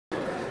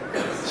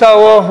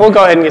So we'll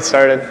go ahead and get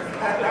started.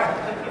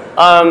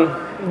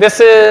 This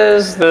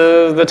is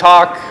the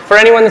talk for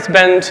anyone that's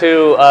been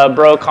to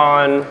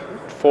BroCon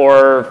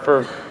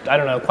for I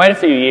don't know, quite a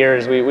few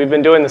years. We've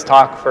been doing this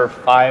talk for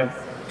five,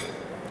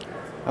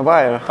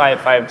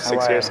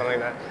 6 years, something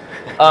like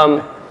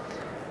that.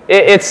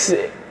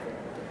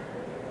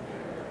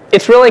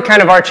 It's really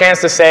kind of our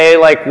chance to say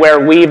like where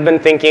we've been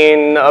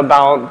thinking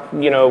about,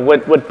 you know,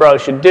 what Bro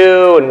should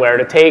do and where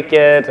to take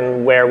it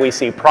and where we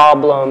see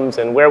problems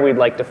and where we'd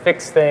like to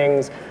fix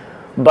things.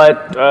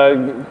 But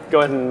go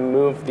ahead and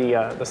move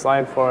the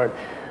slide forward.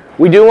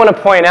 We do want to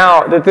point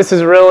out that this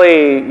is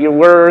really,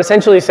 we're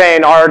essentially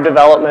saying our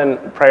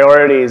development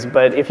priorities,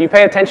 but if you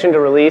pay attention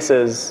to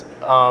releases,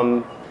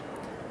 the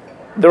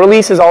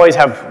releases always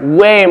have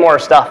way more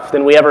stuff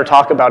than we ever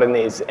talk about in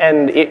these,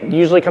 and it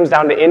usually comes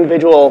down to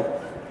individual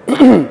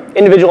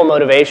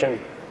motivation.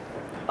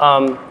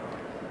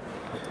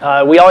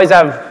 We always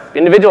have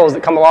individuals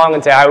that come along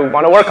and say, I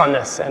want to work on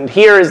this, and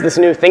here is this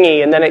new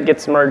thingy, and then it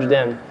gets merged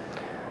in.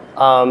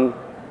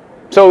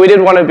 So we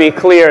did want to be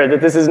clear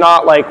that this is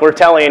not like we're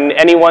telling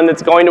anyone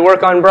that's going to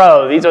work on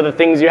Bro, these are the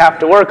things you have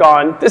to work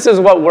on. This is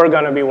what we're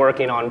going to be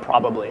working on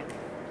probably,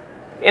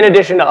 in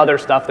addition to other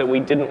stuff that we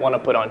didn't want to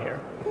put on here.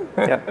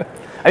 Yeah.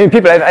 I mean,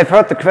 people, I've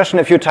heard the question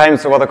a few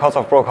times over the course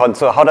of BroCon,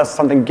 so how does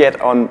something get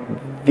on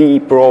the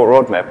Bro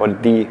roadmap, or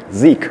the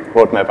Zeek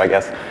roadmap, I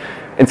guess?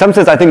 In some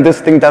sense, I think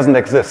this thing doesn't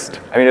exist.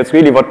 I mean, it's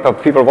really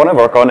what people want to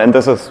work on, and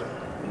this is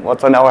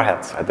what's on our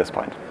heads at this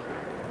point.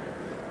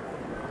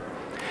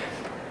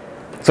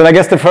 So I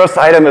guess the first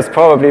item is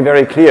probably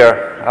very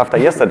clear after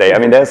yesterday. I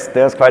mean,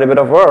 there's quite a bit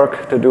of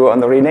work to do on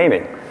the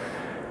renaming.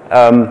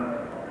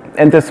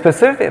 And the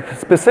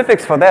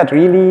specifics for that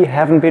really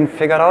haven't been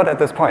figured out at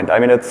this point. I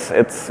mean, it's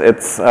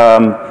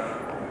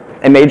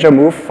a major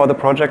move for the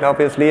project,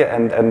 obviously,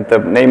 and the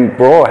name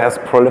Bro has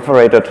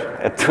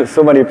proliferated to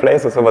so many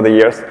places over the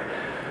years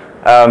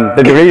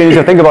that you really need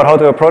to think about how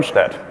to approach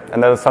that.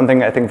 And that is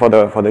something I think for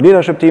the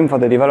leadership team, for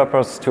the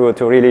developers to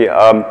really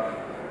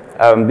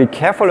be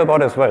careful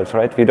about as well,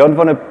 right? We don't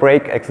want to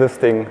break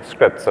existing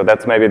scripts, so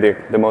that's maybe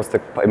the most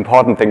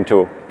important thing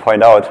to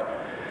point out.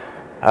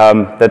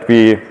 That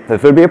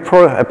will be a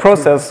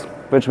process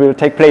which will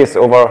take place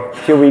over a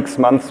few weeks,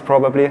 months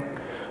probably.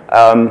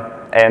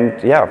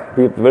 And yeah,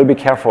 we will be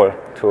careful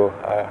to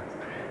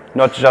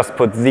not just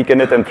put Zeek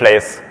init in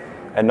place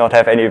and not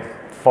have any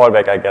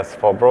fallback, I guess,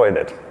 for Bro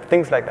init.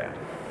 Things like that.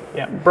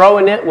 Yeah, Bro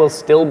init will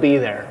still be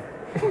there.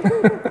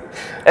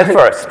 At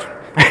first.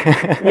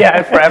 Yeah,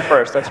 at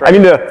first, that's right. I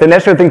mean, the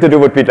natural thing to do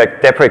would be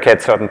like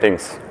deprecate certain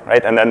things,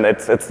 right? And then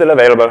it's still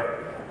available.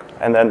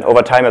 And then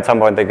over time, at some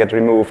point, they get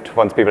removed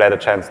once people had a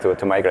chance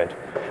to migrate.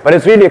 But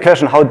it's really a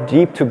question how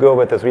deep to go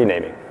with this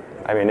renaming.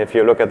 I mean, if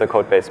you look at the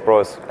code base, Bro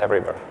is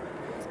everywhere.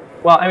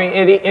 Well, I mean,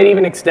 it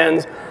even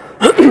extends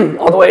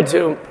all the way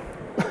to,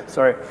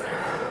 sorry,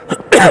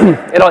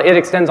 it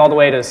extends all the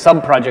way to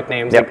sub-project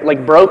names, yep.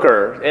 like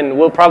Broker, and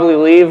we'll probably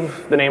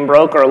leave the name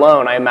Broker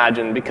alone, I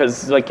imagine,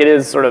 because like it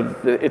is sort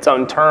of its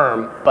own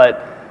term,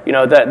 but you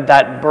know,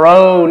 that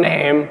Bro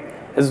name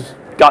has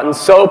gotten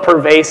so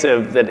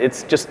pervasive that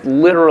it's just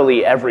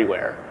literally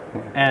everywhere.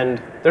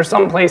 And there's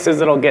some places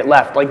that'll get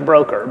left, like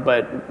Broker,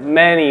 but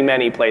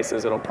many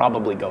places it'll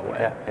probably go away.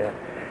 Yeah, yeah.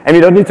 And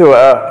we don't need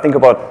to think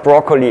about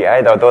broccoli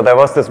either, though there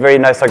was this very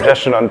nice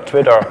suggestion on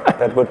Twitter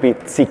that would be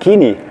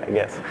zucchini, I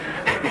guess.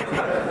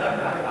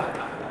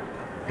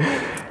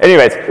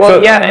 Anyways. Well,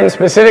 so, yeah, and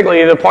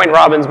specifically the point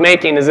Robin's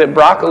making is that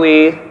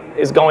broccoli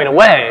is going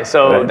away,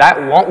 so right.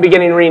 That won't be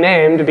getting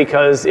renamed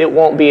because it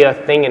won't be a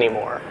thing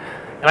anymore.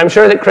 And I'm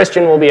sure that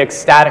Christian will be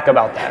ecstatic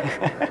about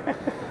that.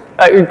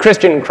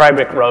 Christian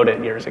Krybick wrote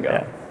it years ago.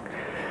 Yeah.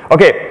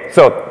 Okay,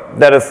 so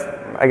that is,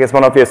 I guess,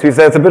 one obvious reason.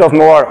 There's a bit of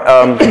more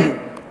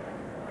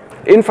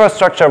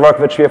infrastructure work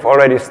which we have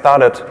already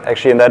started,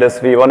 actually, and that is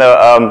we want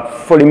to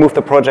fully move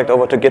the project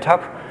over to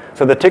GitHub.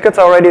 So the tickets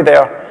are already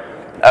there.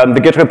 The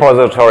Git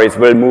repositories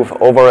will move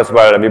over as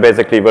well, and we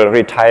basically will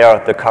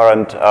retire the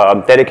current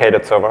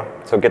dedicated server.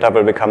 So GitHub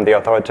will become the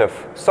authoritative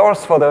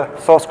source for the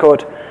source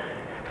code.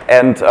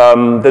 And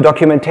the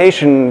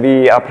documentation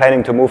we are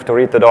planning to move to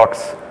read the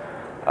docs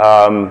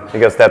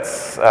because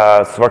that's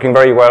working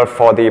very well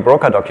for the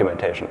broker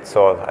documentation.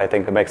 So I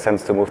think it makes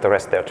sense to move the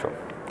rest there too.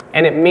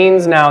 And it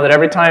means now that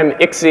every time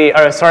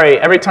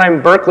every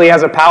time Berkeley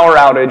has a power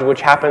outage,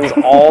 which happens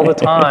all the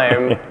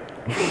time,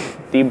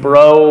 the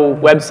Bro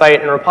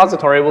website and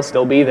repository will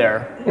still be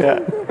there. Yeah.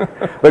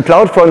 The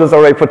CloudFront is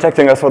already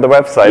protecting us for the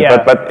website,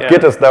 yeah, but yeah.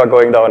 Git is now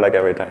going down like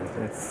every time.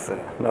 It's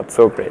not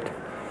so great.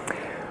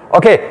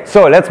 Okay,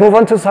 so let's move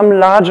on to some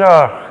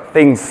larger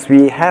things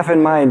we have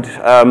in mind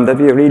that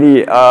we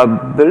really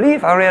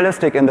believe are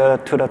realistic in the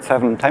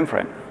 2.7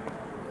 timeframe.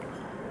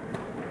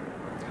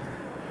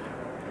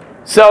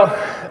 So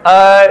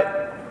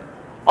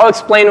I'll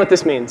explain what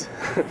this means.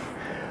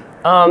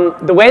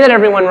 The way that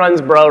everyone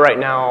runs Bro right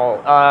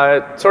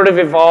now sort of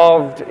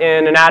evolved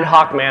in an ad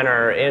hoc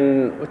manner.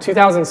 In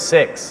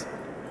 2006,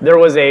 there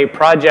was a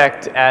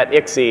project at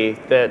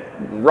ICSI that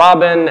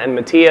Robin and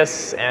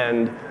Matthias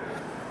and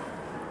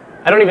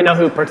I don't even know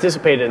who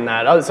participated in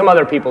that. Some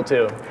other people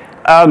too.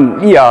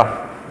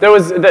 Yeah. There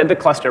was the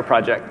cluster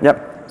project.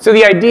 Yep. So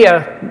the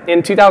idea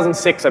in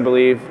 2006, I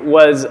believe,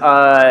 was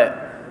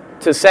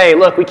to say,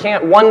 look, we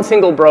can't, one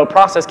single bro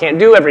process can't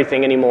do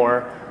everything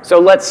anymore. So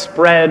let's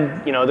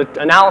spread, the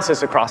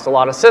analysis across a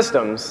lot of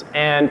systems.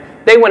 And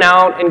they went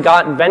out and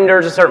got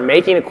vendors to start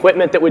making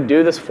equipment that would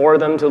do this for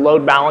them to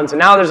load balance. And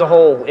now there's a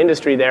whole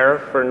industry there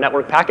for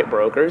network packet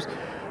brokers.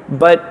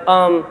 But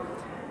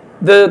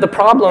the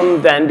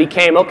problem then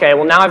became, okay,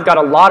 well now I've got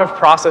a lot of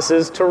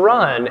processes to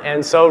run.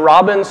 And so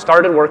Robin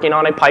started working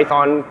on a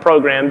Python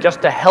program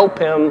just to help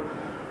him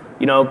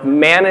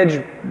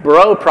manage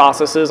bro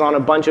processes on a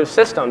bunch of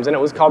systems. And it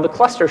was called the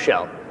cluster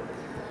shell.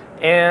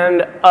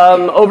 And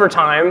over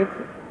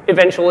time,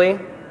 eventually,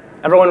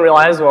 everyone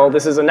realized, well,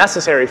 this is a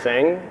necessary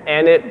thing,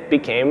 and it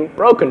became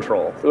bro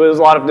control. There was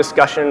a lot of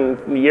discussion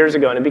years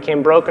ago, and it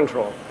became bro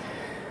control.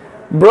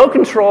 Bro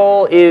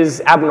control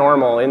is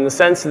abnormal in the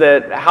sense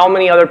that how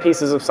many other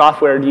pieces of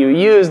software do you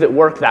use that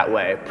work that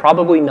way?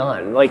 Probably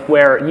none. Like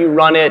where you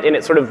run it, and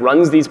it sort of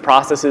runs these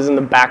processes in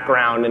the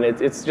background, and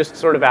it's just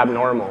sort of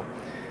abnormal.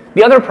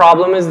 The other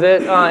problem is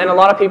that, and a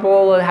lot of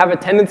people have a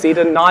tendency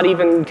to not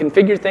even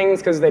configure things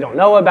because they don't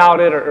know about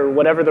it or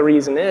whatever the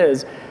reason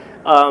is.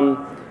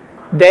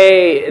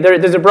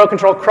 There's a bro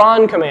control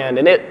cron command,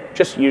 and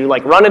you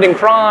like run it in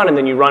cron, and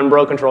then you run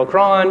bro control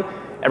cron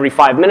every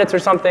 5 minutes or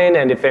something,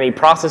 and if any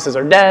processes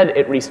are dead,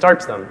 it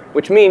restarts them,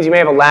 which means you may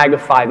have a lag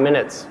of 5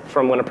 minutes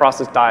from when a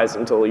process dies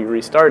until you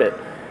restart it.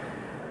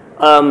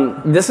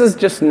 This is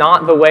just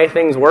not the way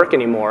things work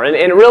anymore.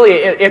 And really,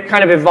 it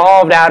kind of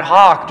evolved ad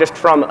hoc just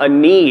from a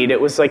need. It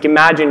was like,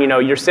 imagine,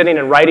 you're sitting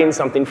and writing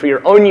something for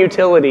your own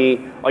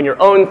utility on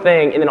your own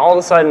thing, and then all of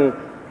a sudden,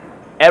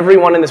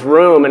 everyone in this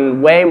room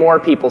and way more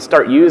people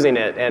start using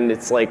it. And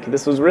it's like,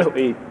 this was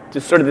really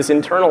just sort of this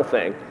internal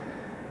thing.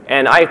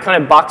 And I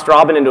kind of boxed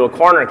Robin into a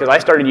corner because I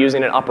started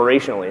using it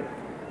operationally.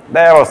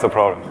 That was the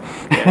problem.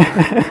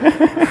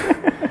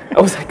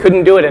 I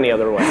couldn't do it any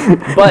other way.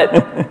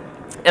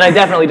 And I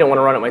definitely don't want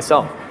to run it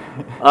myself.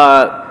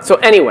 So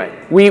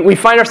anyway, we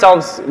find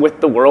ourselves with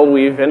the world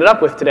we've ended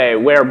up with today,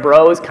 where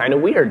bro is kind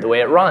of weird, the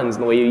way it runs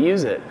and the way you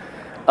use it.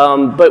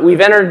 But we've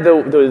entered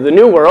the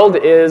new world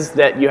is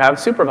that you have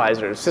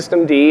supervisors.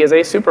 Systemd is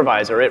a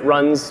supervisor. It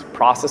runs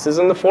processes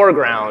in the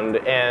foreground,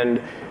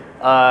 and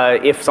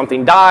if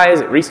something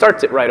dies, it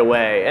restarts it right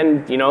away.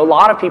 And a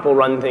lot of people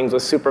run things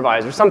with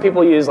supervisors. Some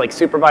people use like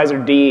supervisor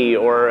D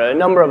or a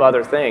number of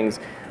other things.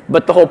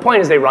 But the whole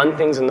point is they run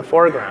things in the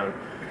foreground.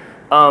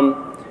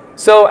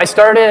 So I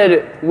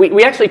started,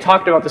 we actually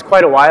talked about this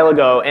quite a while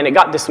ago, and it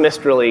got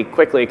dismissed really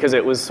quickly because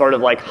it was sort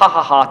of like, ha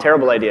ha ha,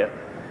 terrible idea.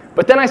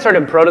 But then I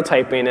started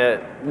prototyping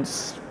it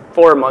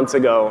 4 months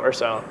ago or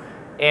so.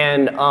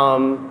 And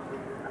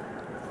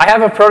I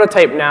have a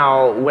prototype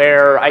now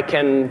where I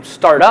can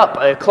start up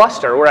a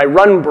cluster where I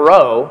run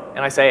bro,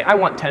 and I say, I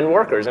want 10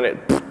 workers, and it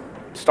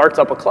starts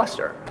up a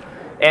cluster.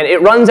 And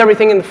it runs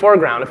everything in the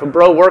foreground. If a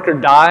bro worker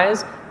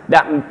dies,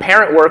 that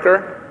parent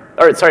worker,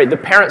 the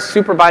parent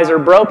supervisor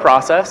bro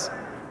process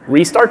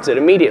restarts it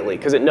immediately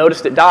because it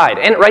noticed it died.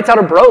 And it writes out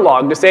a bro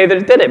log to say that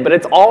it did it, but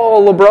it's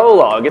all a bro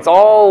log. It's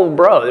all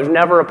bro. There's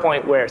never a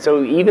point where.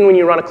 So even when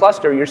you run a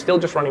cluster, you're still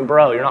just running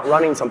bro. You're not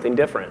running something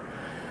different.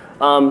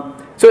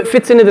 So it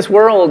fits into this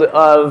world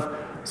of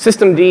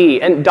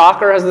systemd, and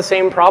Docker has the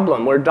same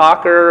problem where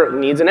Docker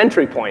needs an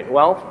entry point.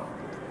 Well,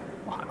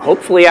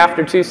 hopefully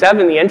after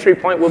 2.7, the entry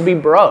point will be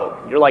bro.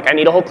 You're like, I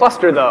need a whole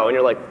cluster though, and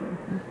you're like,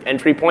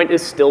 entry point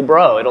is still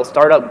bro. It'll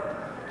start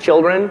up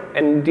children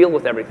and deal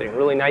with everything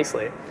really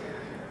nicely.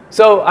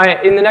 So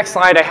in the next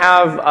slide, I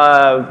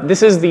have,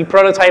 this is the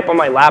prototype on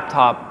my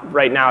laptop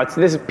right now.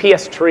 This is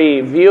PS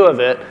tree view of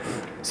it.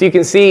 So you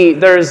can see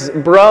there's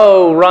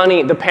bro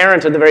running, the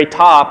parent at the very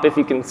top, if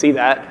you can see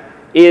that,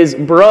 is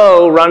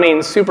bro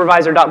running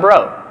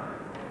supervisor.bro.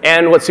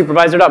 And what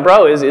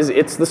supervisor.bro is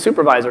it's the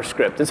supervisor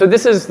script. And so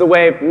this is the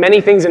way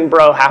many things in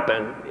bro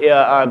happen.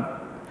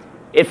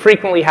 It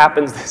frequently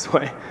happens this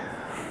way.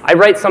 I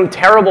write some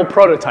terrible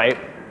prototype,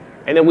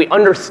 and then we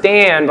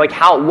understand like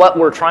what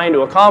we're trying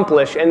to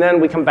accomplish, and then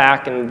we come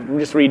back and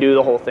just redo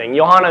the whole thing.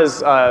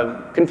 Johanna's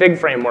config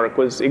framework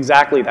was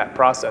exactly that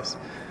process.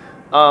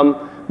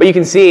 But you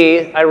can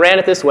see, I ran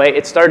it this way.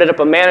 It started up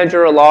a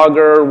manager, a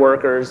logger,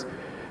 workers.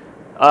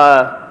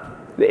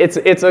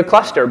 It's a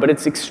cluster, but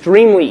it's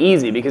extremely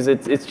easy because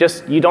it's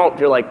just,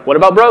 you're like, what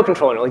about bro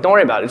control? And you're like, don't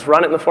worry about it. Just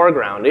run it in the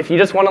foreground. If you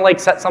just want to like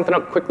set something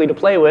up quickly to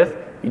play with,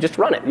 you just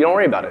run it. You don't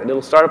worry about it.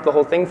 It'll start up the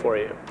whole thing for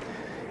you.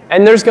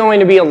 And there's going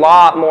to be a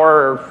lot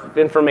more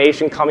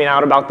information coming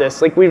out about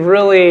this. Like we've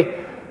really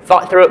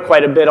thought through it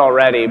quite a bit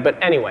already. But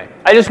anyway,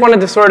 I just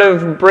wanted to sort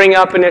of bring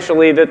up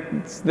initially that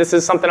this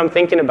is something I'm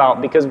thinking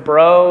about because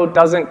bro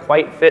doesn't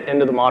quite fit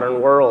into the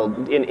modern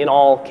world in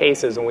all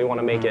cases, and we want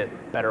to make it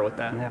better with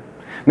that. Yeah.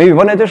 Maybe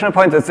one additional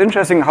point. It's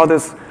interesting how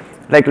this,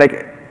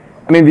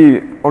 I mean,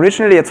 we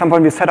originally at some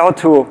point we set out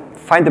to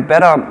find a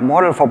better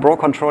model for bro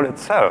control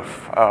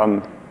itself,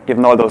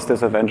 given all those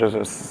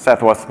disadvantages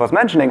Seth was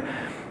mentioning.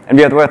 And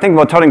we're thinking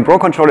about turning Bro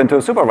control into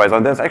a supervisor.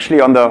 There's actually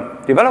on the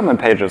development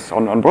pages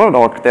on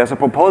Bro.org, there's a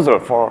proposal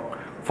for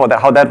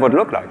how that would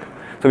look like.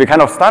 So we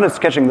kind of started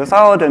sketching this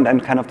out and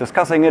kind of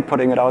discussing it,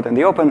 putting it out in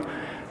the open.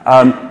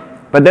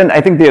 But then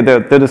I think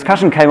the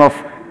discussion kind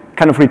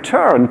of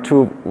returned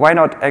to why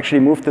not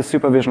actually move the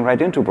supervision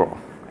right into Bro?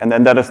 And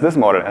then that is this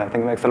model. And I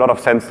think it makes a lot of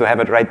sense to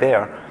have it right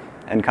there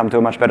and come to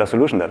a much better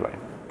solution that way.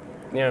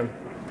 Yeah.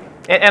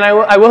 And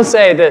I will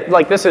say that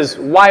like this is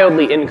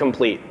wildly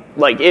incomplete.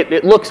 Like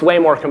it looks way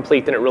more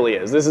complete than it really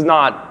is. This is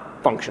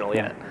not functional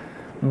yet.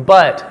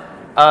 But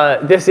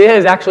this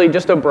is actually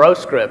just a Bro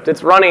script.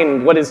 It's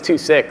running what is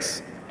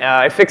 2.6.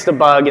 I fixed a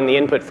bug in the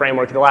input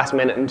framework at the last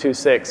minute in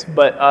 2.6,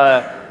 but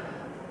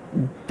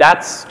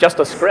that's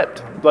just a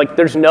script. Like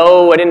I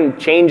didn't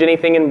change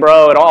anything in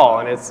Bro at all,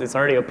 and it's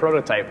already a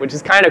prototype, which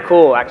is kind of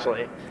cool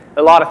actually.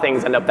 A lot of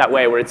things end up that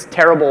way, where it's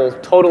terrible,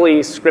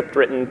 totally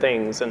script-written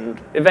things,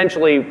 and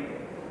eventually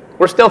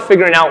we're still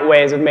figuring out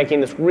ways of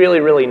making this really,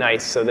 really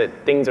nice so that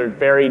things are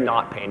very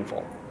not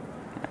painful.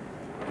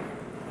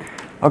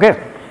 Okay,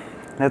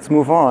 let's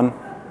move on.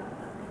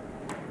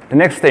 The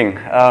next thing,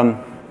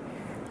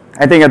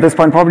 I think at this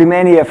point probably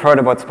many have heard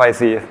about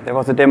Spicy. There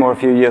was a demo a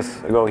few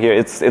years ago here.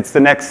 It's the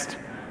next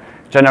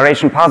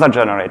generation parser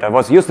generator.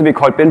 It used to be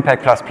called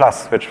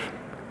BinPack++, which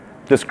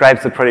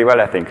describes it pretty well,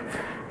 I think.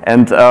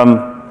 And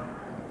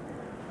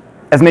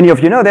as many of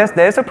you know,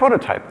 there's a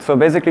prototype. So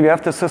basically we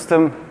have the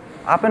system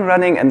up and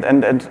running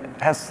and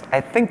has,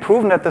 I think,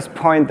 proven at this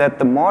point that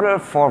the model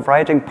for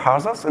writing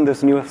parsers in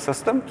this new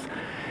system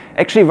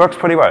actually works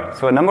pretty well.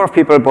 So a number of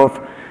people, both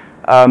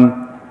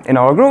in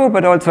our group,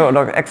 but also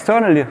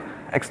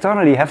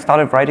externally have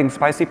started writing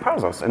Spicy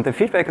parsers. And the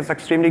feedback is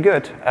extremely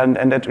good,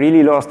 and that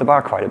really lowers the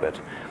bar quite a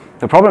bit.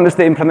 The problem is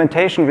the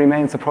implementation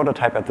remains a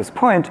prototype at this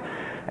point,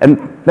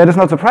 and that is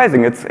not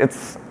surprising.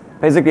 It's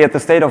basically at the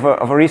state of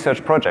a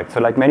research project. So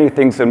like many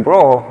things in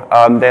Bro,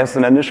 there's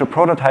an initial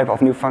prototype of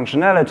new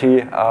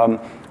functionality,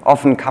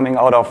 often coming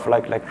out of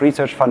like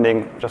research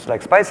funding, just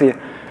like Spicy.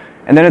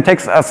 And then it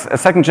takes us a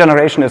second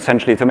generation,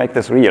 essentially, to make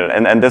this real.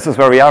 And this is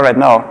where we are right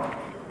now.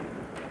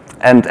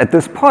 And at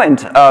this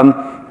point,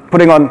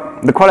 putting on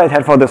the Qualite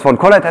hat for this one,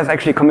 Qualite has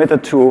actually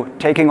committed to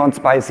taking on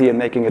Spicy and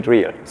making it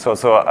real. So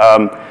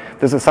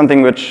this is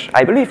something which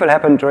I believe will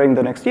happen during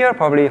the next year,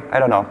 probably, I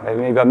don't know,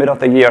 maybe by mid of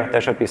the year, there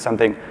should be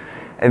something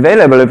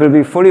available. It will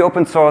be fully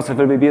open source, it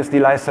will be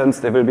BSD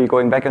licensed, it will be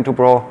going back into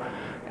Bro,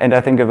 and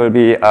I think it will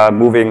be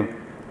moving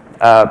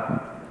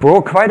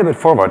Bro quite a bit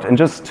forward. And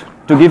just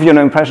to give you an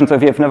impression, so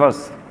if you have never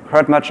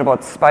heard much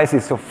about Spicy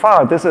so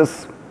far, this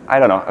is, I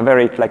don't know, a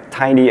very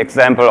tiny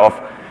example of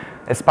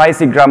a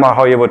Spicy grammar,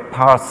 how you would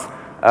parse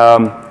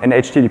an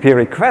HTTP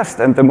request.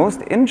 And the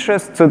most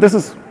so this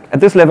is, at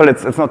this level,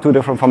 it's not too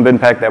different from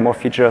BinPack, there are more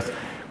features.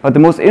 But the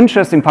most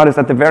interesting part is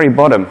at the very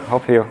bottom.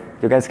 Hope you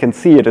guys can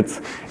see it.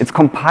 It's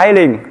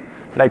compiling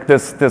like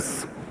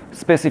this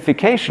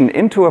specification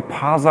into a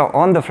parser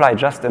on the fly,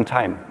 just in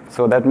time.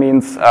 So that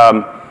means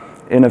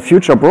in a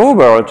future Bro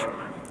world,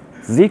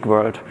 Zeek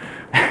world,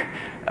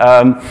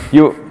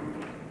 you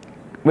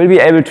will be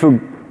able to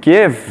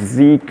give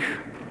Zeek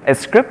a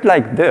script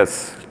like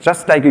this,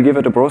 just like you give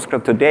it a Bro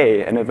script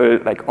today, and it will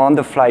on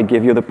the fly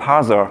give you the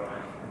parser,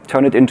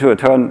 turn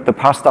the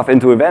parse stuff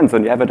into events,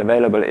 and you have it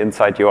available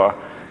inside your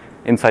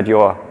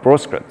Bro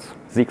scripts,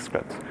 Zeek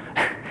scripts.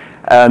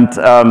 And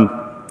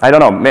I don't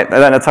know,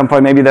 then at some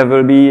point maybe there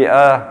will be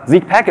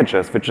Zeek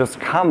packages which just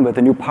come with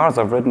a new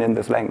parser written in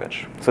this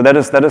language. So that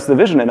is the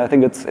vision, and I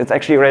think it's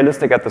actually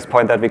realistic at this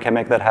point that we can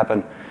make that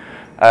happen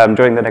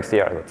during the next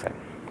year, I would say.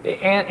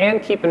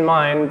 And keep in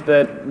mind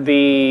that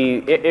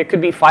it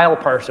could be file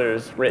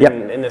parsers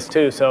written in this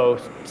too. So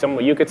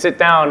you could sit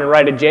down and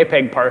write a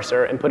JPEG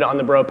parser and put it on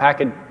the Bro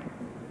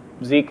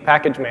Zeek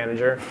package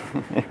manager,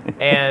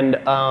 and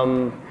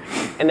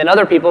then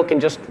other people can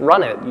just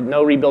run it.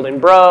 No rebuilding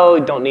Bro.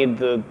 You don't need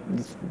you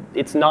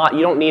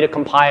don't need a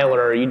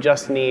compiler. You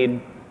just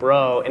need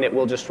Bro, and it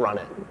will just run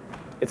it.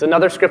 It's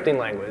another scripting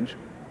language.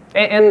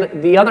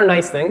 And the other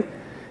nice thing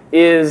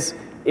is,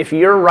 if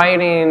you're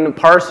writing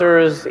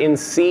parsers in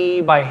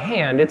C by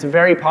hand, it's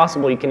very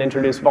possible you can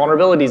introduce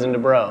vulnerabilities into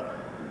Bro.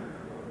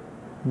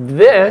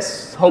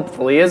 This,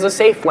 hopefully, is a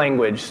safe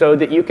language so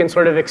that you can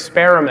sort of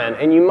experiment.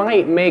 And you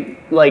might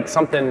make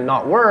something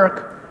not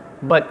work,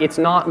 but it's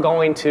not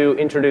going to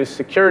introduce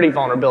security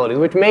vulnerabilities,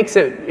 which makes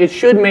it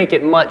should make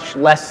it much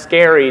less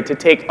scary to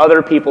take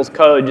other people's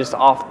code just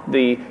off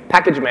the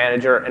package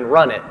manager and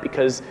run it,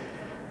 because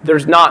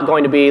there's not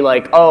going to be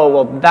oh,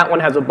 well, that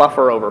one has a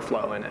buffer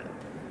overflow in it.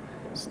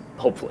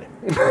 Hopefully.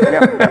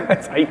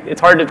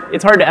 It's hard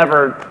to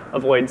ever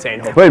avoid saying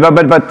hopefully. Well,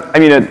 but I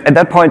mean, at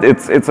that point,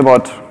 it's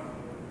about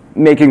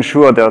making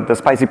sure the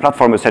Spicy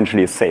platform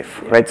essentially is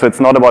safe, right? So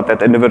it's not about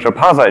that individual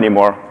parser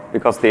anymore,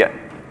 because the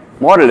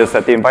model is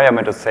that the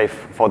environment is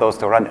safe for those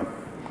to run in.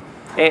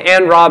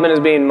 And Robin is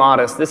being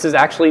modest. This is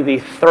actually the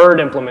third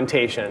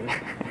implementation.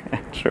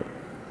 True.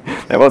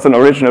 There was an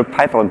original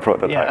Python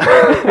prototype.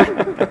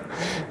 Yeah.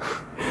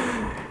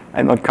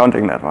 I'm not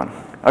counting that one.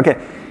 Okay.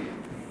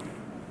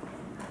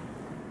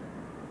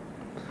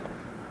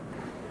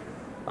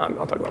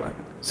 I'll talk about that.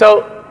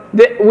 So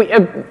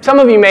some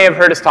of you may have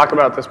heard us talk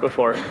about this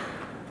before.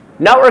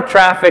 Network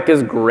traffic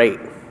is great,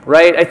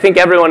 right? I think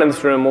everyone in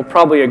this room will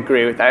probably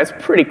agree with that. It's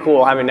pretty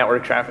cool having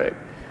network traffic.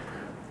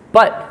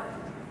 But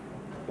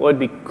what would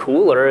be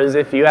cooler is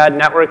if you had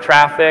network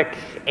traffic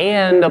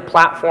and a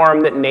platform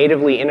that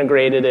natively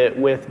integrated it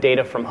with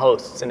data from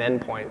hosts and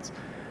endpoints.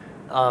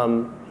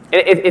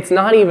 It's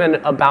not even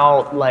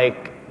about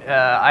like,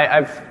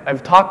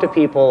 I've talked to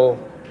people.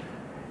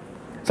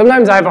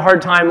 Sometimes I have a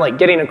hard time like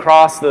getting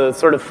across the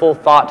sort of full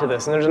thought to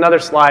this. And there's another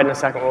slide in a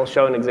second where we'll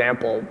show an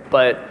example.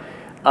 But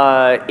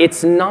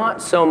it's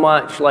not so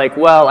much like,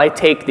 well, I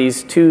take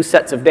these two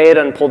sets of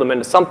data and pull them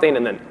into something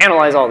and then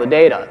analyze all the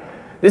data.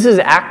 This is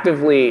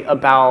actively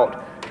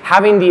about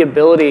having the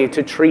ability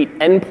to treat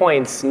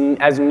endpoints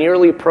as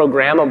nearly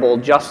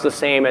programmable, just the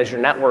same as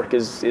your network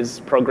is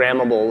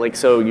programmable. Like,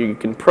 so you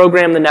can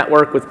program the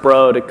network with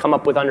Bro to come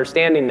up with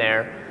understanding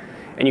there,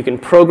 and you can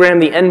program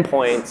the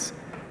endpoints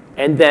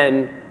and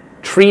then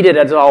treat it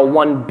as all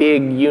one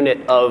big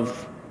unit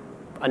of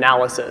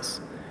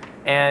analysis.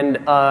 And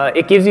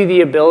it gives you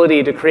the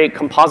ability to create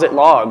composite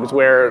logs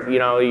where, you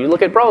know, you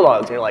look at Bro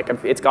logs and you're like,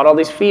 it's got all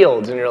these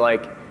fields, and you're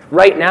like,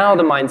 right now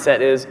the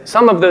mindset is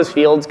some of those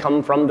fields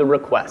come from the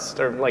request,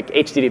 or like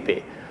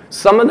HTTP.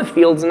 Some of the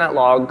fields in that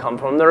log come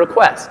from the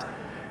request.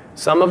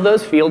 Some of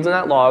those fields in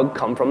that log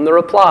come from the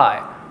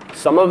reply.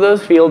 Some of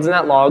those fields in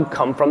that log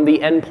come from the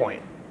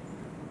endpoint.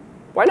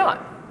 Why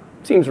not?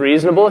 Seems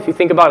reasonable if you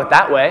think about it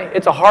that way.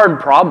 It's a hard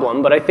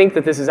problem, but I think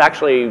that this is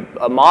actually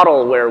a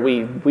model where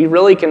we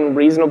really can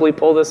reasonably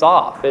pull this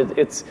off.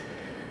 It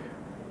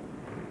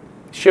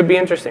should be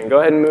interesting.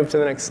 Go ahead and move to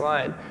the next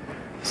slide.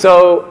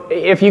 So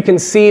if you can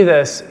see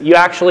this, you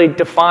actually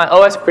define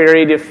OS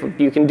query.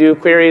 You can do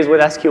queries with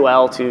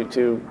SQL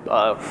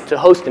to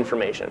host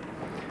information.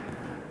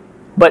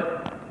 But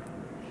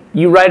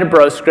you write a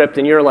Bro script,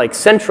 and you're like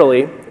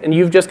centrally, and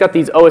you've just got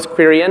these OS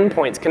query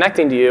endpoints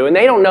connecting to you, and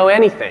they don't know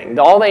anything.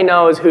 All they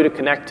know is who to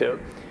connect to.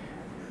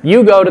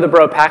 You go to the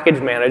Bro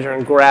package manager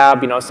and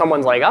grab, you know,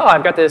 someone's like, oh,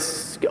 I've got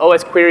this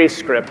OS query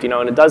script, you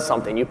know, and it does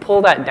something. You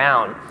pull that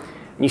down,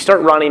 and you start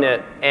running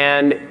it,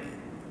 and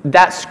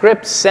that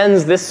script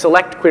sends this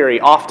select query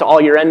off to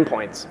all your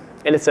endpoints.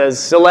 And it says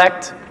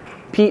select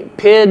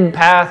PID,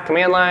 path,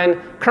 command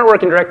line, current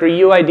working directory,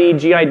 UID,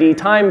 GID,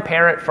 time,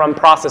 parent from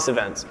process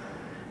events.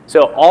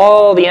 So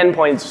all the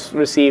endpoints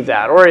receive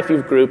that, or if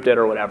you've grouped it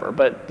or whatever.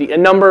 But a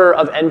number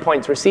of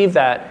endpoints receive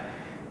that.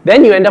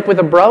 Then you end up with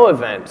a Bro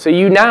event. So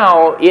you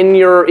now,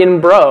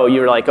 in Bro,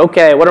 you're like,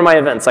 OK, what are my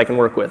events I can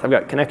work with? I've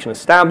got connection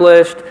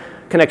established,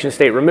 connection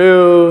state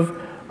remove,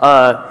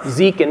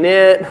 Zeek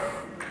init.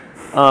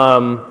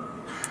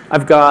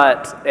 I've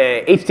got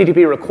a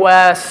HTTP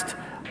request.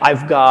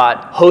 I've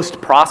got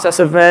host process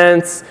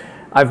events.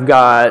 I've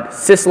got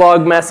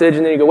syslog message.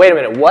 And then you go, wait a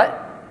minute, what?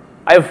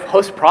 I have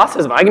host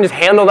process event. I can just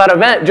handle that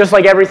event just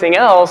like everything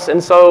else.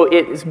 And so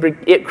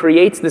it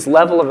creates this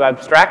level of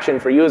abstraction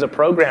for you as a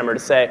programmer to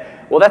say,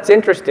 well, that's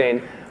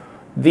interesting.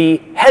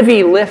 The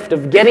heavy lift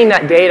of getting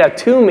that data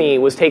to me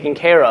was taken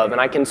care of.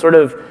 And I can sort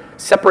of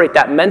separate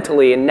that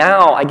mentally. And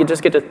now I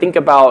just get to think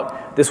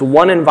about this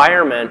one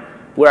environment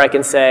where I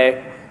can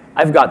say,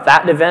 I've got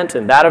that event,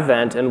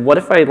 and what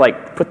if I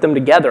like put them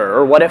together?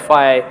 Or what if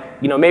I,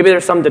 you know, maybe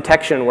there's some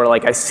detection where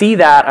like I see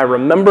that, I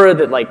remember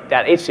that like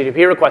that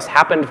HTTP request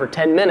happened for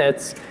 10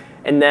 minutes,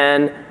 and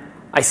then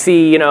I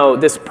see, you know,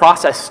 this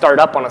process start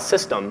up on a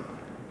system,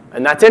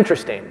 and that's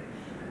interesting.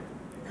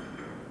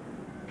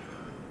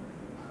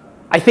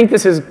 I think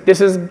this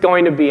is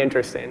going to be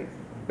interesting.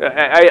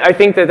 I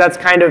think that's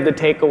kind of the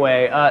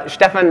takeaway.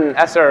 Stefan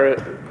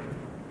Esser,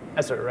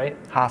 right?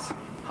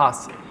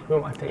 Haas. Who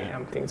am I thinking?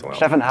 I'm thinking someone else.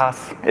 Stefan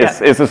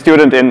Haas is a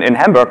student in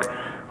Hamburg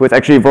who has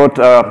actually wrote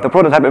the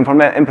prototype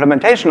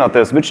implementation of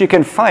this, which you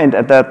can find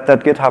at that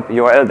GitHub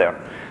URL there.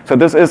 So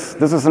this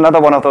is another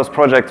one of those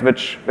projects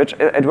which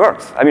it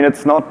works. I mean,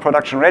 it's not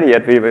production ready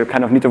yet. We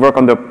kind of need to work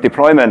on the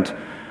deployment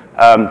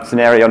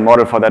scenario and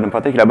model for that in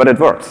particular, but it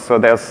works. So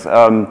there's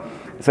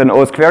it's an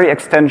OS query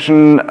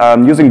extension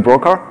using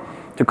Broker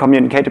to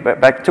communicate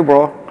back to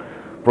Bro.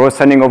 Bro is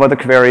sending over the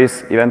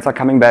queries, events are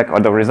coming back,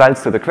 or the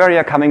results to the query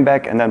are coming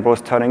back, and then Bro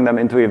is turning them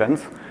into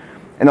events.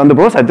 And on the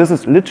Bro side, this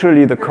is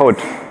literally the code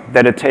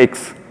that it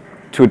takes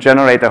to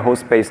generate a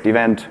host-based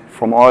event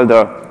from all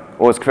the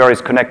OS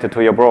queries connected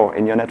to your Bro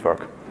in your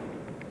network.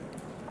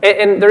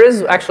 And there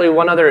is actually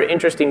one other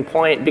interesting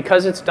point.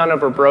 Because it's done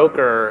over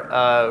Broker,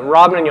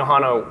 Robin and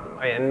Johanna,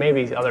 and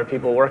maybe other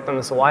people worked on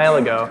this a while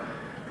ago,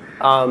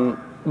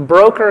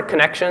 Broker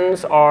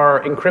connections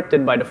are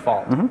encrypted by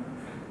default. Mm-hmm.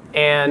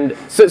 And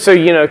so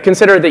you know,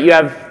 consider that you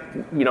have,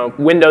 you know,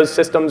 Windows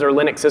systems or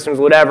Linux systems,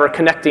 whatever,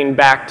 connecting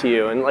back to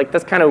you. And like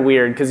that's kind of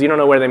weird because you don't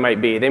know where they might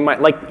be. They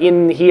might, like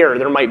in here,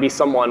 there might be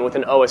someone with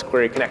an OS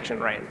query connection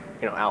right,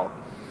 you know, out.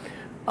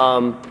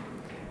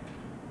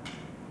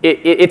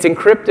 It's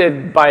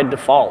encrypted by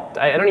default.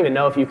 I don't even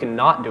know if you can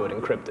not do it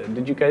encrypted.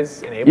 Did you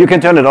guys enable it? You can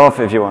turn it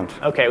off if you want.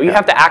 OK, well, you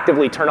have to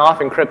actively turn off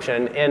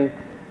encryption. And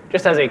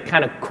just as a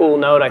kind of cool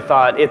note, I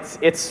thought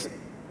it's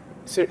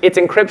it's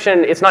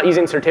encryption. It's not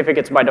using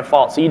certificates by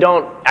default, so you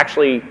don't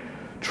actually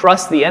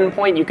trust the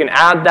endpoint. You can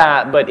add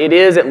that, but it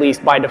is at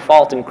least by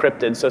default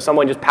encrypted, so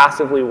someone just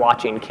passively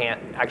watching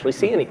can't actually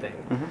see anything.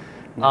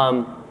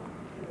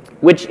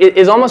 Which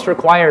is almost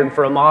required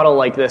for a model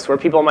like this, where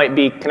people might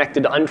be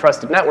connected to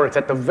untrusted networks.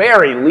 At the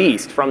very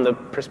least, from the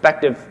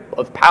perspective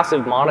of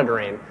passive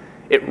monitoring,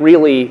 it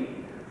really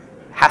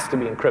has to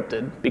be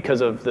encrypted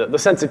because of the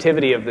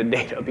sensitivity of the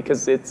data,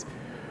 because it's,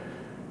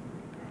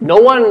 no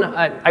one,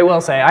 I will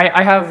say,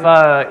 I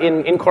have,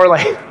 in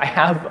Corelate, I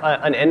have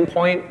an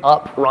endpoint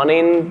up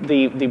running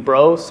the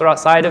Bro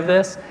side of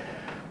this.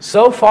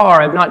 So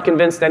far, I've not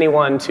convinced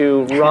anyone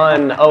to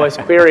run OS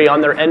query on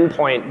their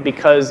endpoint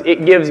because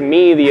it gives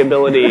me the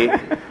ability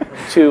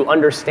to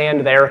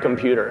understand their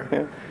computer.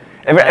 Yeah.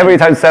 Every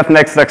time Seth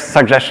makes a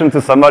suggestion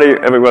to somebody,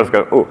 everyone's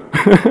go, oh.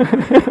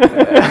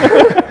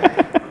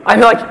 I'm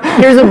like,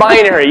 here's a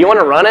binary. You want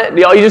to run it?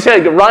 You just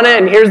say, like, run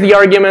it, and here's the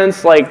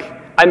arguments. Like,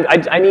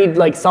 I need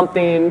like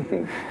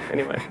something.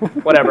 Anyway,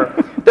 whatever.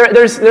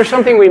 There's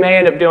something we may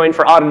end up doing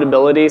for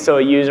auditability, so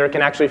a user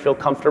can actually feel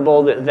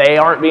comfortable that they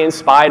aren't being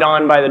spied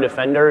on by the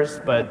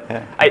defenders. But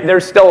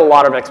there's still a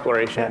lot of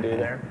exploration to do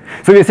there.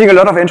 So we're seeing a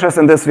lot of interest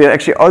in this. We're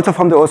actually also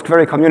from the OS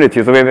query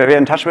community. So we're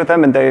in touch with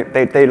them, and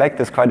they like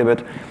this quite a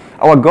bit.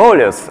 Our goal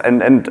is,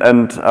 and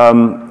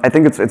I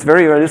think it's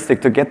very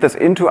realistic to get this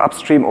into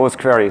upstream OS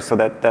query, so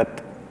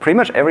that pretty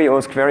much every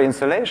OS query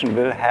installation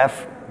will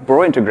have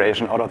Bro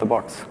integration out of the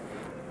box,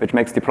 which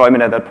makes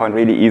deployment at that point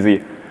really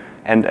easy.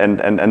 And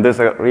this is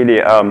a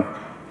really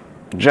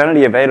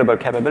generally available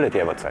capability,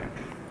 I would say.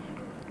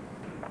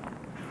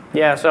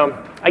 Yeah,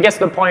 so I guess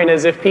the point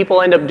is, if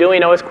people end up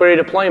doing OS query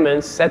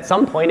deployments, at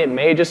some point it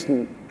may just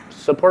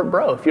support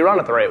Bro if you run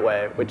it the right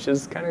way, which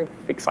is kind of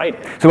exciting.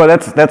 So well,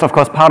 that's of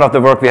course part of the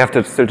work we have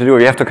to still to do.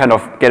 We have to kind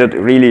of get it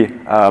really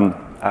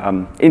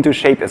into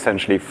shape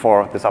essentially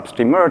for this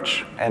upstream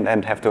merge,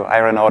 and have to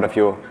iron out a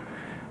few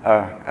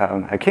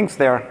kinks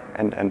there.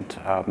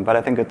 But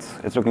I think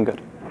it's looking good.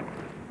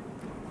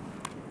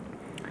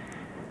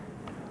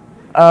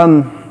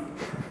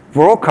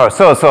 BroCon.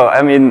 So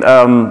I mean,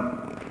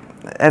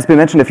 has been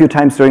mentioned a few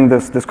times during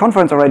this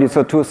conference already.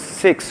 So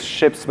 2.6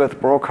 ships with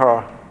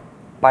BroCon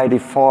by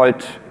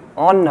default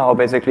on now.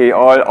 Basically,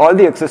 all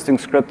the existing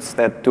scripts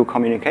that do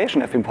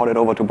communication have been ported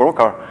over to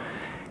BroCon.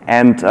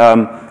 And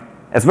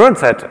as Vern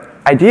said,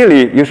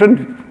 ideally you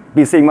shouldn't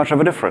be seeing much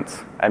of a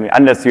difference. I mean,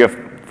 unless you have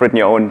written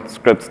your own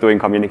scripts doing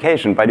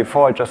communication. By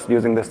default, just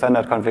using the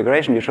standard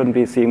configuration, you shouldn't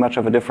be seeing much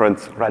of a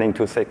difference running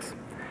 2.6.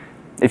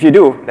 If you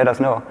do, let us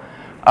know.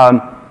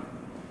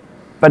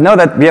 But now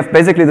that we have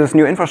basically this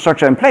new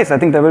infrastructure in place, I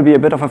think there will be a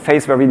bit of a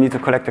phase where we need to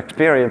collect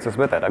experiences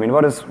with it. I mean,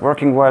 what is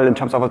working well in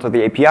terms of also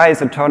the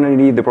APIs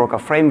internally, the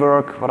BroCon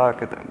framework, what are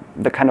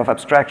the kind of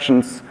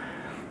abstractions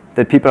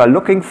that people are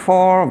looking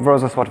for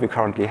versus what we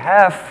currently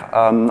have,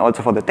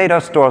 also for the data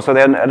store. So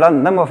there are a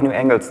number of new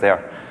angles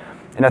there.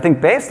 And I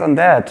think based on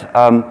that,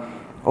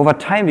 over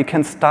time we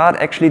can start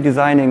actually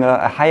designing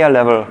a higher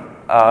level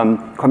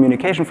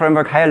communication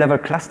framework, higher level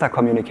cluster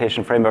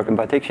communication framework in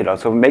particular.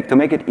 So to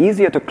make it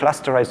easier to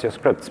clusterize your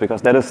scripts,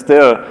 because that is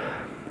still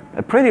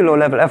a pretty low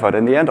level effort.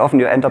 In the end, often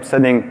you end up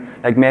sending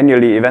like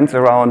manually events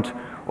around,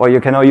 or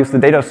you can now use the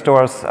data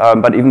stores,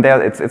 but even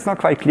there it's not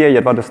quite clear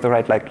yet what is the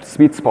right like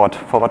sweet spot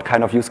for what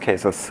kind of use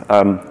cases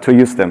to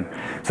use them.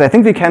 So I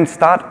think we can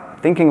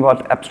start thinking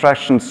about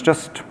abstractions.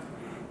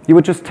 You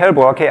would just tell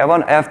Bro, okay,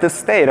 I have this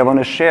state, I want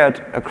to share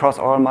it across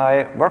all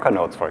my worker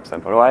nodes, for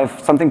example, or I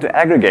have something to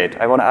aggregate.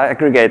 I want to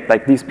aggregate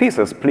like these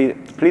pieces.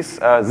 Please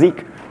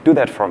Zeke, do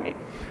that for me.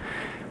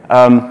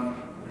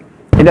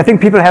 And I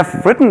think people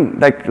have written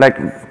like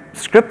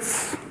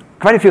scripts,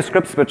 quite a few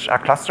scripts which are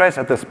clusterized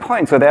at this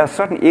point. So there are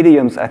certain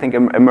idioms, I think,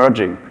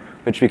 emerging,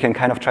 which we can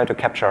kind of try to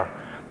capture.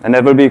 And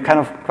there will be kind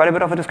of quite a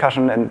bit of a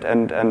discussion, and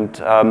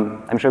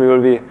I'm sure we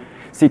will be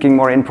seeking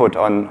more input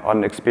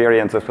on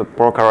experiences with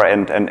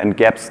BroCon and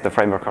gaps the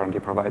framework currently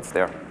provides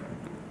there.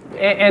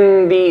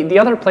 And the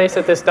other place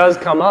that this does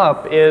come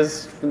up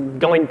is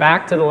going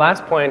back to the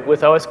last point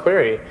with OS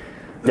query.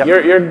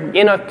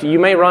 Yep. You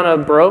may run a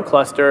Bro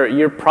cluster.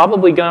 You're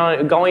probably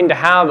going to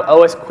have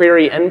OS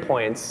query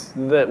endpoints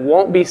that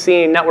won't be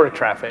seeing network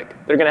traffic.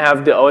 They're going to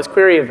have the OS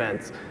query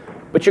events,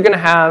 but you're going to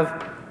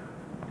have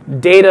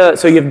data.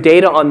 So you have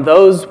data on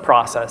those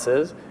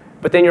processes.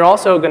 But then you're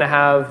also going to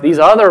have these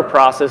other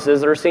processes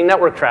that are seeing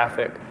network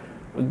traffic.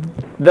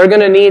 They're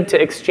going to need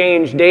to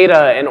exchange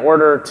data in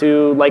order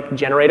to like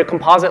generate a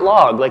composite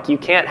log. Like you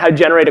can't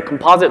generate a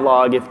composite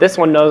log if this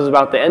one knows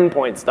about the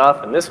endpoint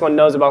stuff and this one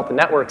knows about the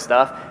network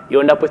stuff. You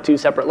end up with two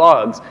separate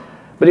logs.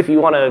 But if you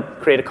want to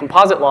create a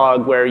composite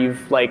log where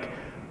you've like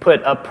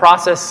put a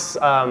process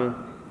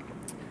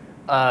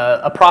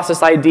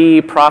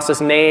ID, process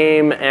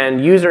name,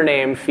 and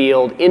username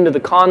field into the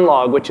con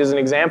log, which is an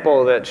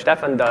example that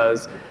Stefan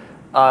does.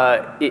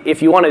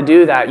 If you want to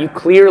do that, you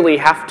clearly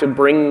have to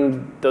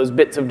bring those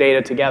bits of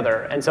data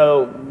together. And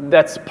so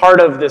that's part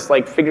of this,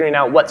 like figuring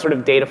out what sort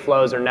of data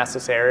flows are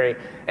necessary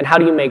and how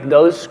do you make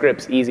those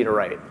scripts easy to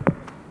write.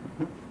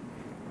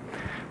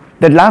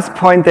 that last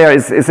point there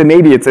is a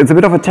maybe. It's a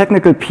bit of a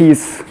technical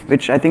piece,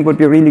 which I think would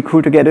be really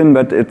cool to get in,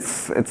 but it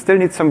still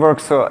needs some work.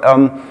 So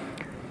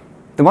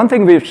the one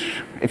thing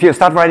which, if you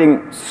start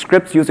writing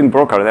scripts using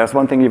BroCon, there's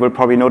one thing you will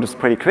probably notice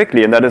pretty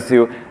quickly, and that is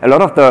a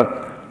lot of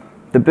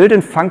the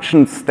built-in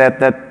functions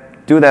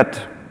that do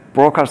that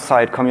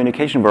broker-side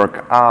communication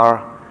work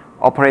are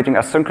operating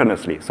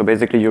asynchronously. So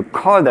basically you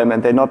call them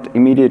and they not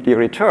immediately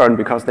return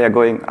because they are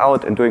going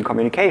out and doing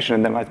communication,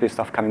 and there might be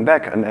stuff coming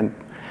back, and then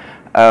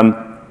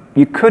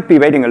you could be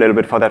waiting a little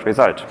bit for that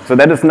result. So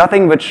that is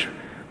nothing which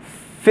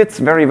fits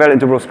very well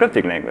into Bro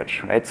scripting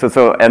language, right?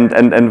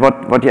 And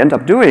what you end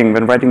up doing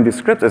when writing these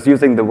scripts is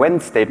using the when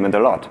statement a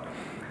lot.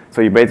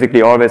 So you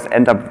basically always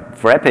end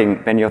up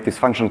wrapping many of these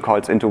function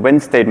calls into when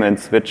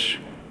statements, which,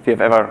 if you've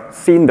ever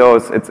seen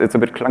those, it's a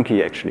bit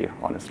clunky actually,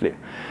 honestly.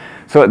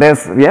 So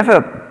we have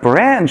a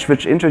branch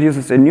which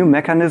introduces a new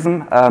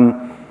mechanism,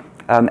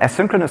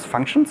 asynchronous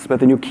functions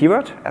with a new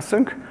keyword,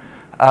 async,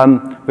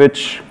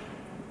 which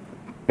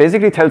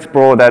basically tells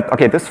Bro that,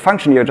 okay, this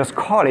function you're just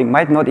calling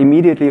might not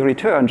immediately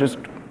return, just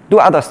do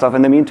other stuff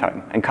in the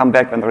meantime and come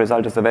back when the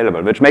result is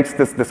available, which makes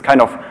this kind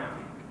of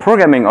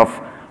programming of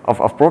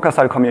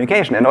broker-style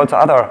communication and also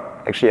other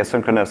actually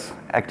asynchronous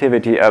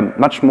activity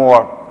much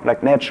more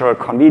like natural,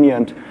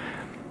 convenient.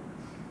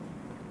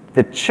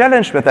 The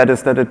challenge with that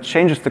is that it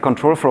changes the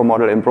control flow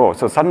model in Bro.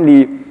 So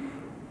suddenly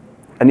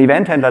an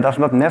event handler does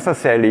not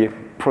necessarily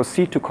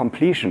proceed to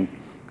completion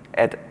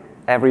at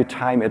every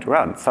time it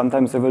runs.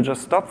 Sometimes it will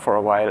just stop for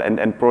a while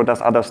and Bro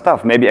does other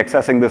stuff, maybe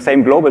accessing the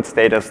same global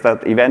state as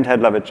that event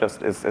handler which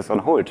just is on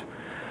hold.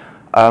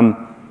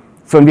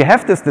 So we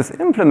have this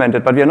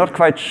implemented, but we are not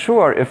quite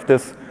sure if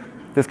this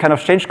kind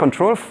of change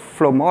control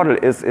flow model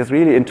is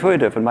really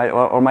intuitive and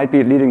might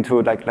be leading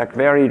to like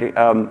very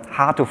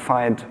hard to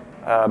find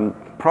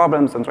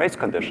problems and race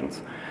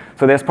conditions.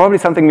 So there's probably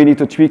something we need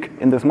to tweak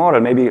in this model,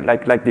 maybe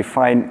like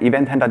define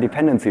event handler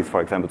dependencies, for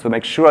example, to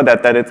make sure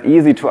that it's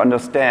easy to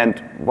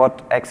understand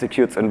what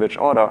executes in which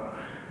order,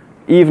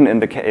 even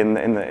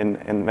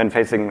when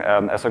facing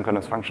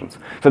asynchronous functions.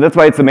 So that's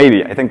why it's a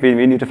maybe. I think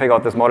we need to figure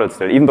out this model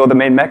still. Even though the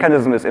main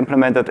mechanism is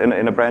implemented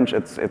in a branch,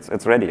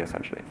 it's ready,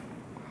 essentially.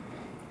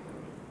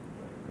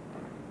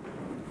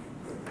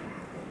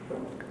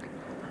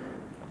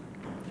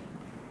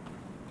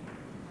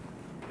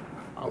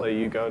 I'll let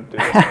you go do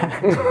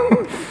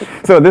this.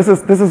 So this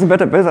is a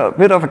bit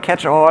of a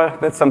catch-all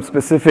with some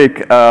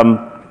specific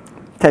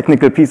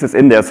technical pieces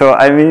in there. So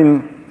I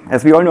mean,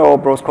 as we all know,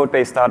 Bro's code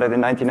base started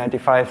in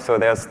 1995. So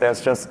it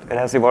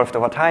has evolved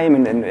over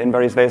time in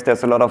various ways.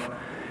 There's a lot of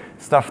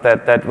stuff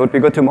that would be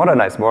good to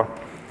modernize more.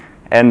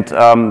 And there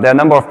are a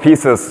number of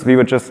pieces we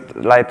would just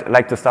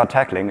like to start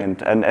tackling.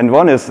 And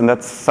one is, and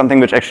that's something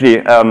which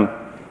actually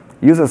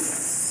users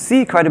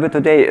see quite a bit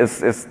today,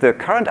 is the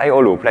current I/O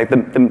loop, like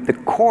the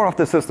core of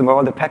the system where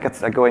all the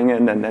packets are going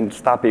in and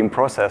start being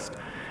processed,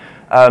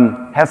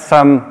 has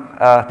some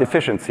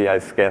deficiency, I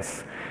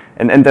guess.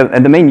 And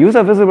the main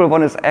user visible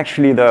one is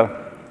actually the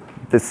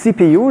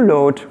CPU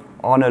load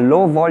on a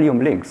low volume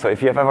link. So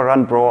if you have ever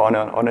run Bro on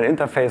an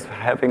interface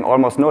having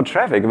almost no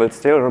traffic, it will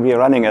still be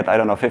running at, I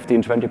don't know,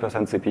 15,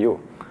 20% CPU,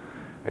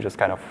 which is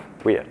kind of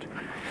weird.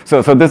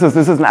 So this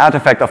is an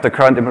artifact of the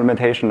current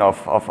implementation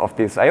of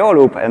this I/O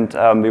loop, and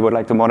we would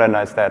like to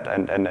modernize that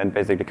and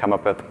basically come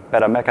up with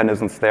better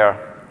mechanisms there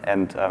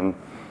and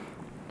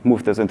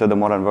move this into the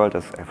modern world,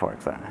 as for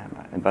example,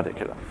 in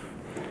particular.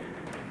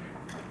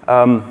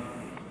 A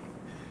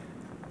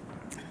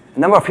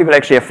number of people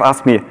actually have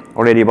asked me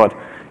already about,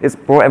 is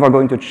Bro ever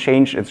going to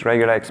change its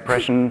regular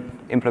expression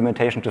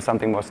implementation to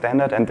something more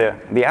standard? And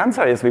the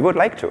answer is we would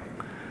like to.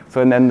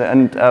 So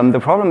the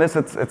problem is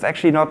it's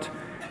actually not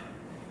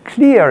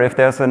clear if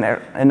there's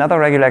another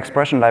regular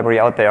expression library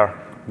out there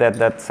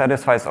that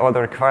satisfies all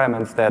the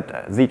requirements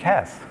that Zeek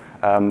has.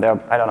 I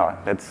don't know.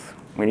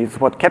 We need to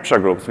support capture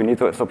groups. We need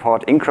to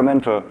support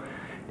incremental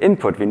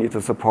input. We need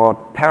to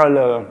support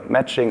parallel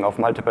matching of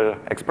multiple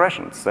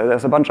expressions. So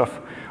there's a bunch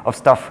of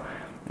stuff.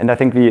 And I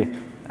think we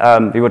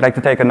would like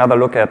to take another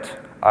look at,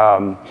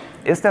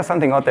 is there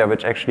something out there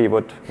which actually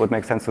would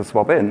make sense to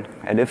swap in?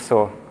 And if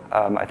so,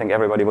 I think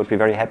everybody would be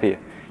very happy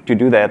to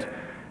do that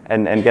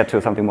and get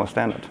to something more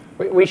standard.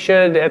 We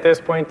should, at this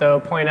point,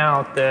 though, point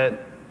out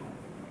that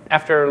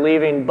after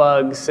leaving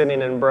bugs sitting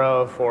in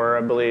Bro for,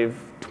 I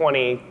believe,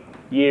 20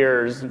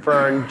 years,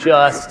 Vern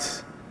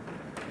just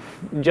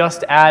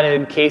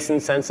added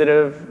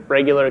case-insensitive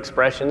regular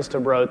expressions to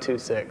Bro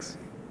 2.6.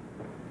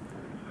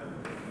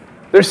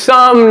 There's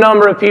some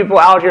number of people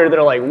out here that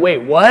are like, wait,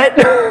 what?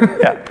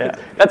 Yeah.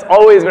 That's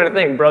always been a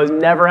thing. Bro's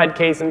never had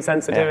case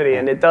insensitivity,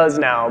 and it does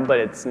now, but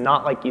it's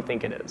not like you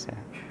think it is. Yeah.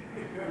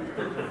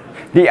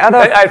 The other,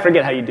 I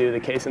forget how you do the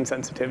case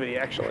insensitivity,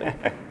 actually.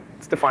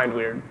 It's defined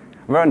weird.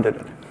 Vern did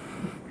it.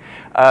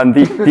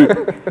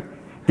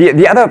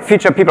 The other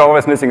feature people are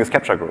always missing is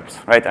capture groups,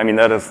 right? I mean,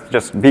 that is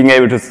just being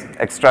able to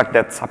extract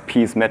that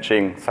sub-piece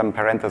matching some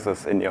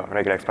parentheses in your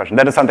regular expression.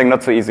 That is something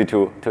not so easy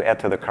to add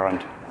to the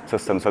current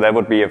system. So that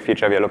would be a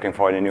feature we are looking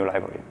for in a new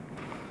library.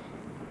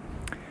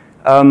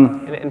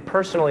 And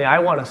personally, I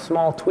want a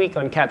small tweak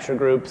on capture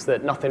groups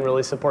that nothing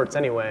really supports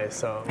anyway,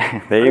 so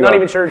I'm not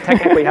even sure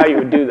technically how you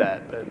would do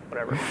that, but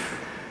whatever.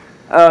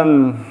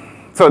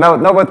 So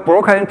now with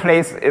BroCon in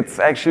place, it's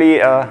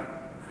actually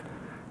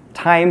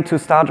time to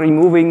start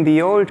removing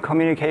the old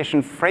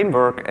communication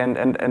framework and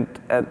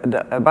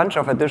a bunch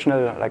of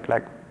additional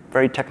like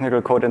very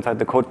technical code inside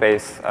the code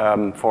base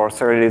for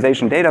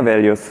serialization data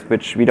values,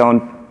 which we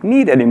don't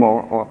need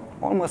anymore, or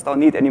almost don't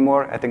need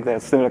anymore. I think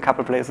there's still a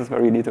couple places where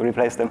we need to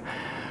replace them.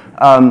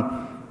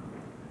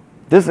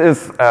 This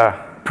is,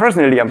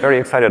 personally, I'm very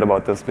excited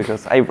about this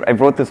because I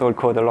wrote this old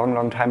code a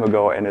long time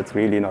ago, and it's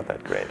really not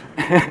that great.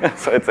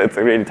 So it's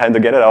really time to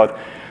get it out.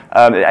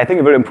 I think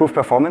it will improve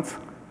performance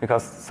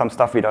because some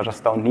stuff we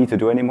just don't need to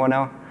do anymore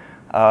now.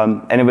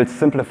 And it will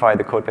simplify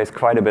the code base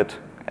quite a bit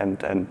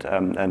and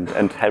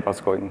help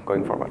us going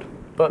forward.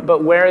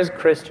 But where is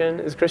Christian?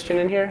 Is Christian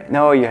in here?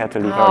 No, you had to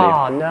leave early.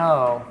 Oh,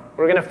 no.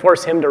 We're going to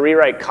force him to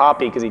rewrite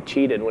copy because he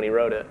cheated when he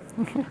wrote it.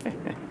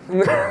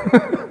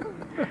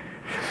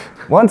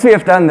 Once we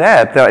have done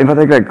that, in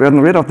particular,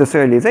 gotten rid of the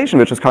serialization,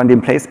 which is currently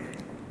in place,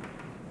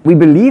 we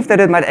believe that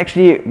it might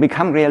actually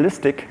become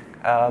realistic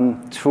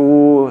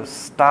to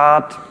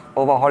start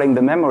overhauling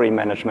the memory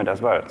management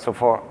as well. So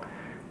for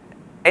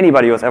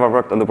anybody who's ever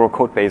worked on the Bro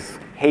code base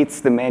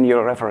hates the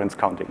manual reference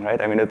counting, right?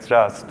 I mean, it's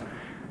just a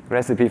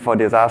recipe for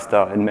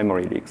disaster in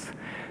memory leaks.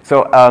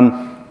 So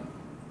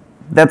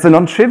that's a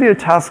non-trivial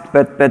task,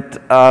 but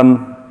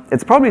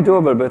it's probably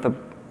doable with a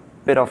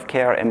bit of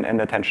care and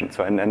attention.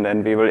 So, and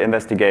then we will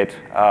investigate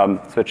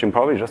switching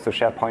probably just to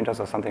share pointers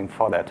or something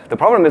for that. The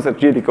problem is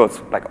it really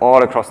goes like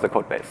all across the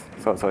code base.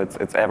 So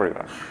it's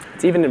everywhere.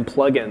 It's even in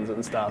plugins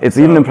and stuff. It's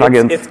even in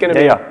plugins. It's going to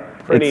be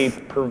pretty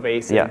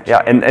pervasive.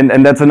 Yeah,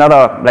 and that's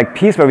another like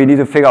piece where we need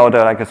to figure out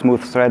like a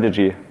smooth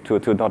strategy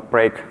to not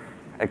break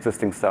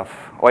existing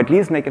stuff, or at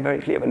least make it very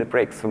clear when it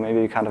breaks. So maybe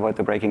we can't avoid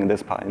the breaking in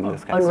this part. In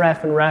this case.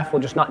 Unref and ref will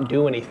just not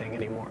do anything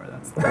anymore.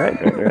 That's the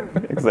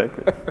right,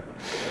 exactly.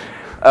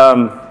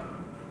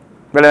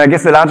 Well, I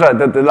guess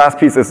the last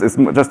piece is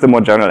just the more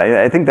general.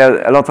 I think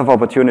there are lots of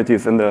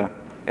opportunities in the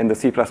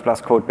C++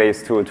 code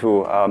base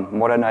to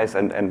modernize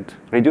and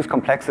reduce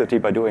complexity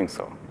by doing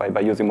so, by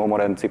using more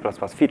modern C++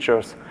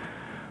 features,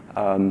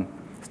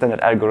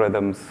 standard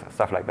algorithms,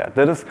 stuff like that.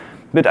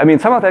 But I mean,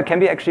 some of that can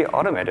be actually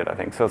automated, I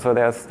think. So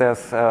there's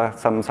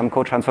some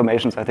code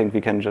transformations I think we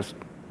can just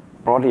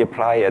broadly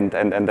apply and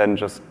then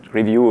just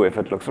review if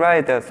it looks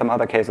right. There's some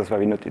other cases where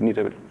we need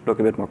to look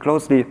a bit more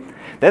closely.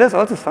 That is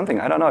also something,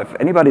 I don't know, if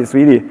anybody is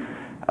really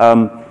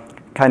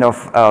kind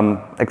of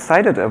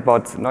excited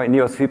about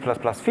neo C++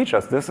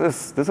 features, this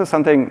is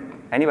something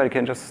anybody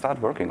can just start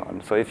working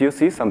on. So if you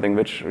see something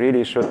which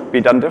really should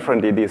be done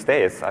differently these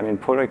days, I mean,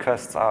 pull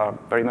requests are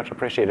very much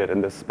appreciated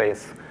in this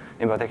space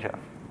in particular.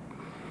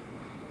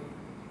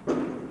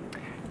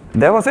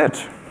 That was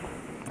it,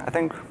 I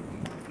think.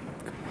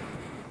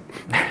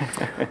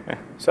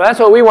 So that's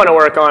what we want to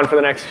work on for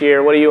the next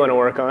year. What do you want to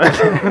work on?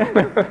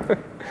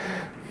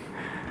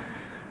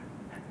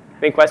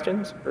 Any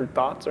questions or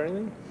thoughts or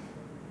anything?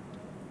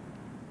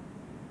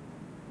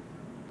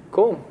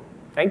 Cool.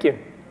 Thank you.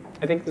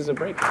 I think this is a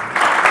break.